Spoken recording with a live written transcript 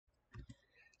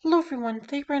Hello everyone,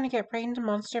 today we're going to get right into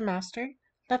Monster Master.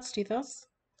 Let's do this.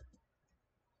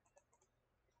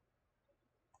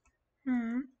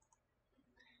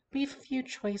 We have a few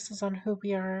choices on who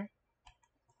we are.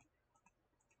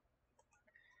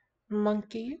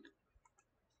 Monkey,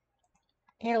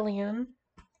 Alien,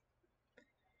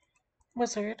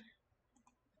 Wizard.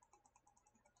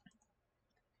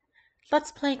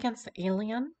 Let's play against the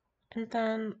Alien, and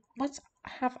then let's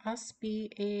have us be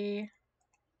a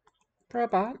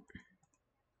robot.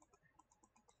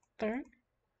 There.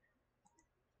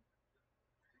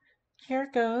 Here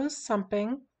goes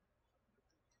something.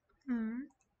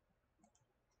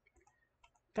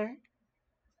 There.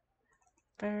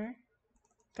 There.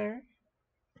 There.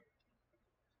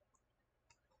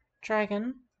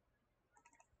 Dragon.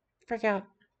 Forget.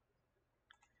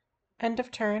 End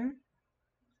of turn.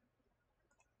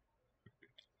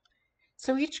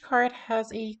 So each card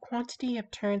has a quantity of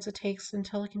turns it takes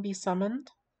until it can be summoned.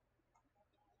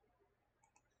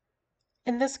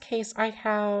 In this case, I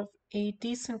have a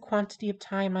decent quantity of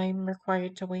time I'm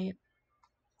required to wait.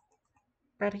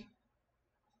 Ready?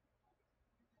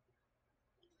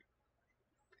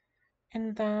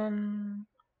 And then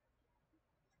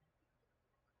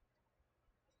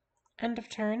end of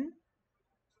turn.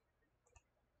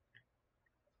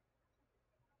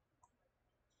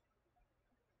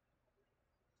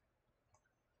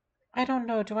 I don't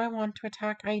know, do I want to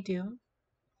attack? I do.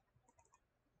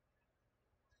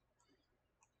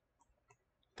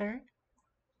 There.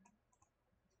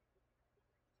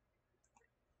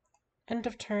 End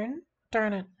of turn.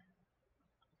 Darn it.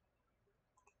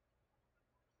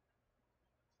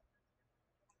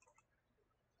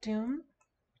 Doom.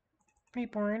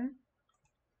 Reborn.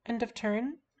 End of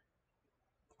turn.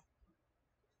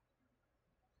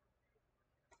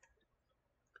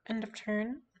 End of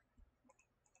turn.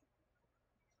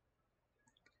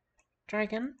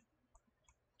 Dragon.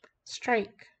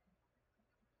 Strike.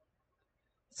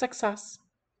 Success.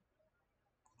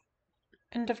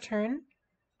 End of turn.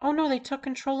 Oh no, they took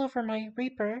control over my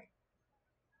Reaper.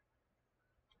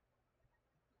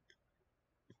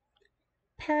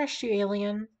 Perish, you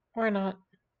alien. Or not.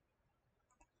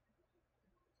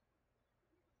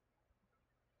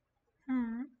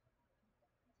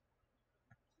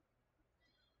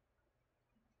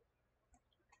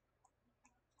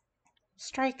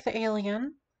 Strike the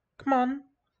alien. Come on.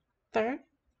 There.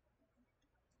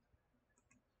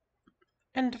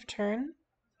 End of turn.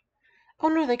 Oh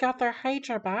no, they got their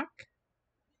Hydra back.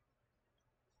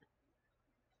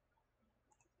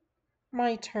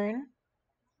 My turn.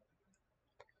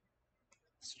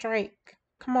 Strike.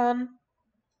 Come on.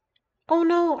 Oh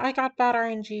no, I got bad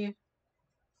RNG.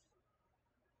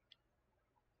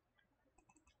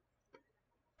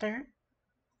 There.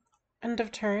 End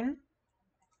of turn.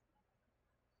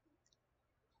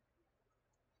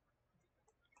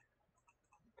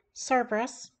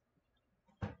 Cerberus.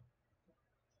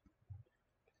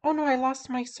 Oh no, I lost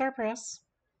my Cerberus.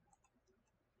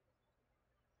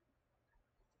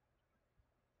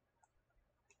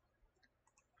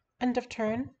 End of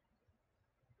turn.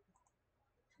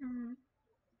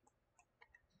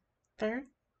 There.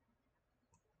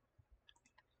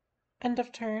 End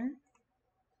of turn.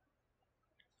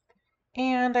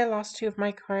 And I lost 2 of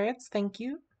my cards. Thank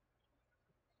you.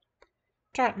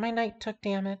 Drat, my knight took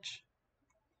damage.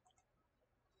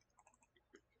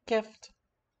 Gift.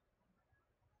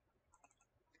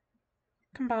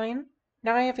 Combine.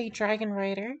 Now I have a Dragon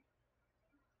Rider.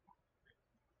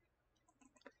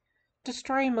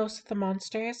 Destroy most of the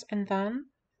monsters, and then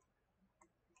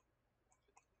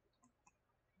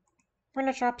we're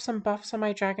gonna drop some buffs on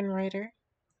my Dragon Rider.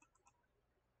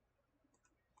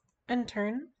 End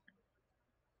turn.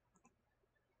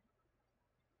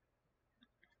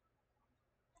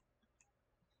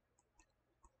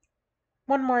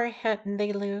 One more hit and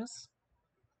they lose.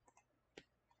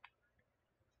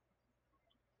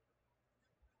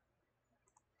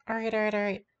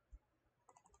 Alright.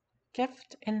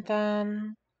 Gift, and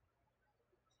then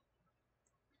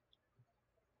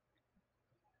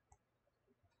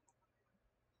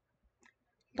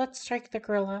let's strike the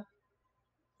gorilla.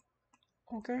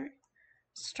 Ogre.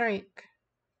 Strike.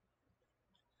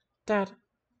 Dead.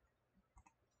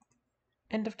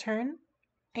 End of turn.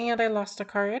 And I lost a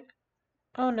card.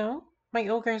 Oh no, my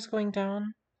ogre is going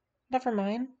down. Never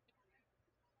mind.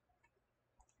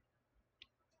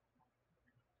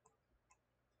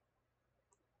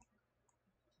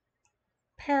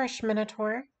 Perish,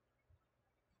 Minotaur.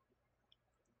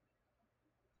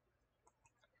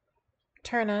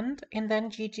 Turn end, and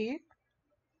then GG.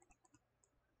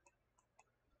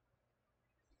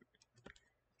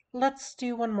 Let's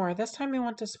do one more. This time we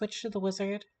want to switch to the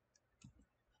wizard.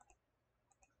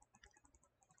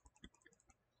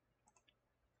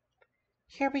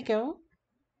 Here we go.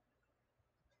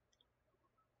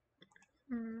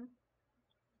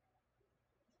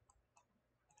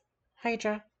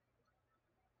 Hydra.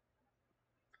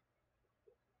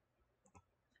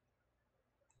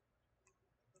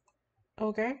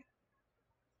 Ogre.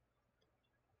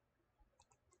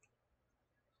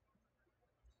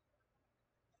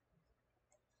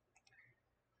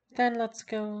 Then let's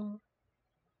go.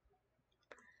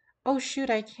 Oh shoot,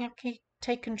 I can't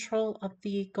take control of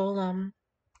the golem.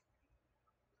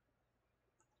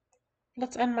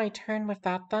 Let's end my turn with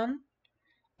that then.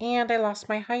 And I lost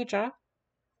my Hydra.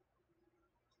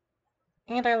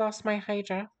 And I lost my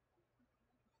Hydra.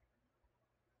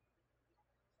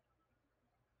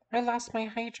 I lost my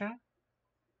Hydra.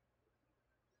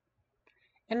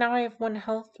 And now I have 1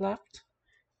 health left.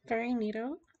 Very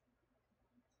neato.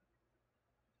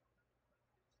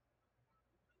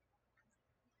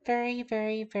 Very,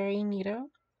 very, very neato.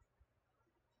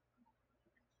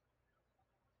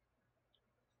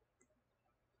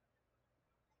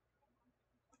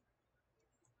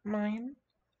 Mine.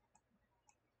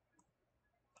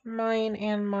 Mine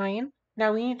and mine.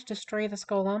 Now we need to destroy this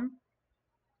golem.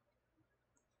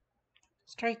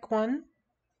 Strike 1.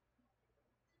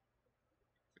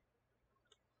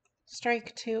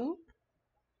 Strike 2.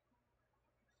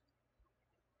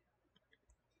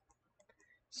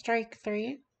 Strike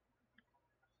 3.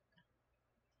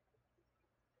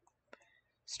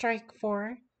 Strike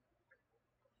 4.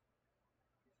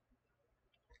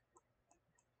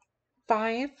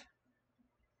 5.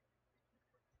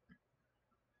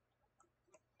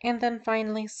 And then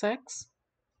finally 6.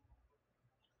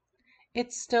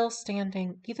 It's still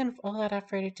standing. Even with all that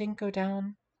effort, it didn't go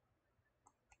down.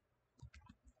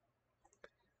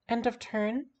 End of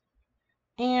turn.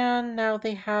 And now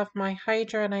they have my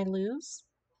Hydra and I lose.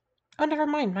 Oh, never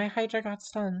mind. My Hydra got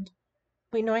stunned.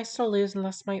 Wait, no, I still lose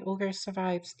unless my Ogre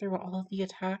survives through all of the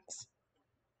attacks.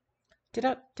 Did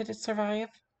it survive?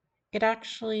 It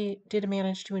actually did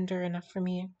manage to endure enough for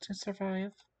me to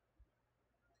survive.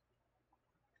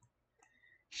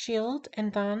 Shield,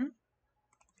 and then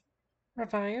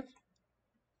revive.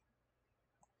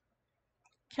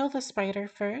 Kill the spider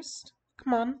first.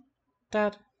 Come on.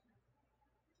 Dead.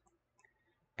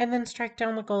 And then strike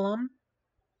down the golem.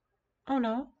 Oh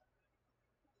no.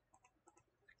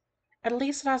 At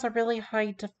least it has a really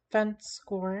high defense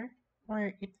score.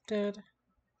 Or it did.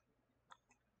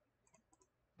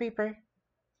 Reaper.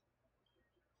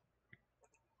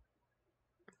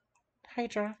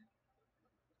 Hydra.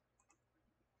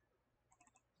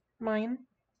 Mine.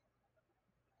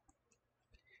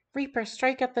 Reaper,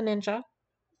 strike at the ninja.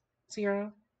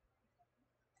 0.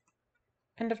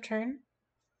 End of turn.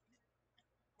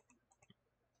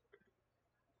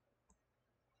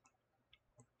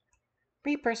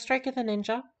 Reaper, strike at the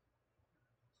ninja.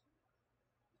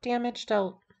 Damage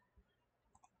dealt.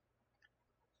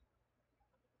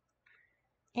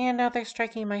 And now they're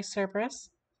striking my Cerberus.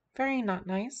 Very not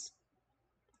nice.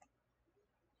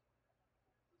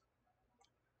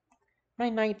 My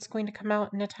knight's going to come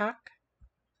out and attack.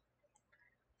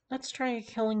 Let's try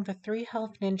killing the 3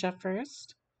 health ninja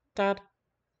first. Dead.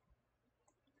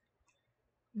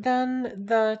 Then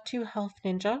the 2 health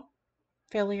ninja.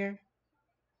 Failure.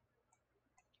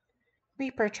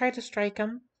 Reaper, try to strike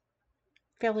him.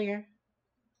 Failure.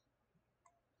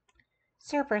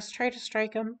 Cerberus, try to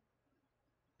strike him.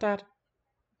 Dead.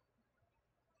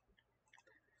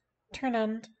 Turn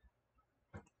end.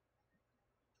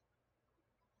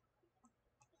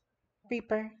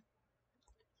 Reaper.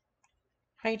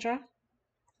 Hydra.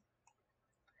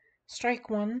 Strike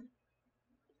 1.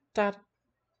 Dead.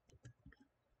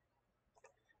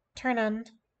 Turn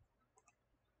end.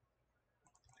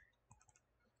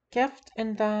 Gift,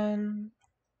 and then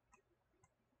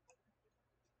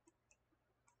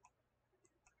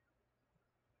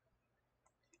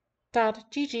dead.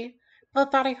 GG. Well,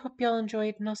 with that, I hope you all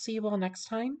enjoyed, and I'll see you all next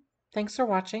time. Thanks for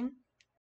watching.